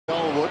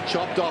foot,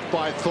 chopped off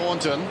by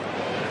Thornton.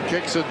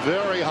 Kicks it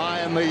very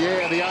high in the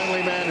air. The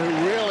only man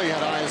who really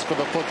had eyes for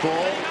the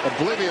football,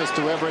 oblivious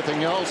to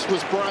everything else,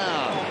 was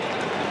Brown.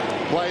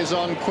 Plays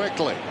on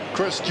quickly.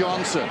 Chris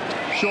Johnson.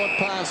 Short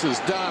passes.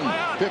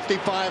 Dunn.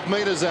 55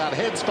 metres out.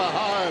 Heads for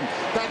home.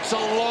 That's a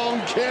long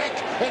kick.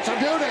 It's a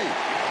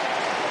beauty.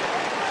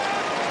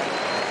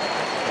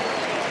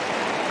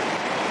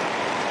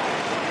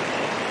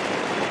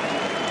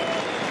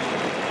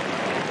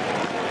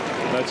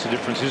 That's the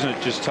difference, isn't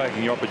it? Just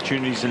taking the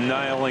opportunities and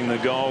nailing the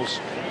goals.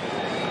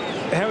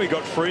 How he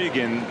got free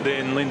again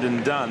then,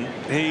 Lynden Dunn,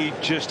 he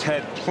just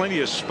had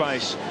plenty of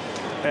space.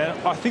 And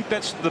I think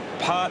that's the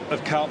part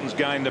of Carlton's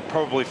game that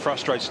probably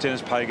frustrates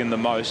Dennis Pagan the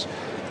most,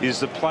 is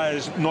the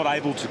players not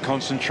able to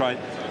concentrate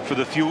for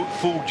the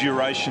full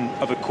duration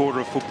of a quarter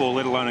of football,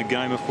 let alone a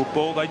game of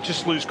football. They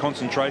just lose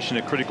concentration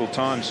at critical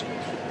times.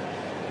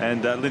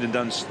 And Lynden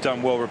Dunn's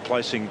done well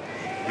replacing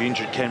the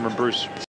injured Cameron Bruce.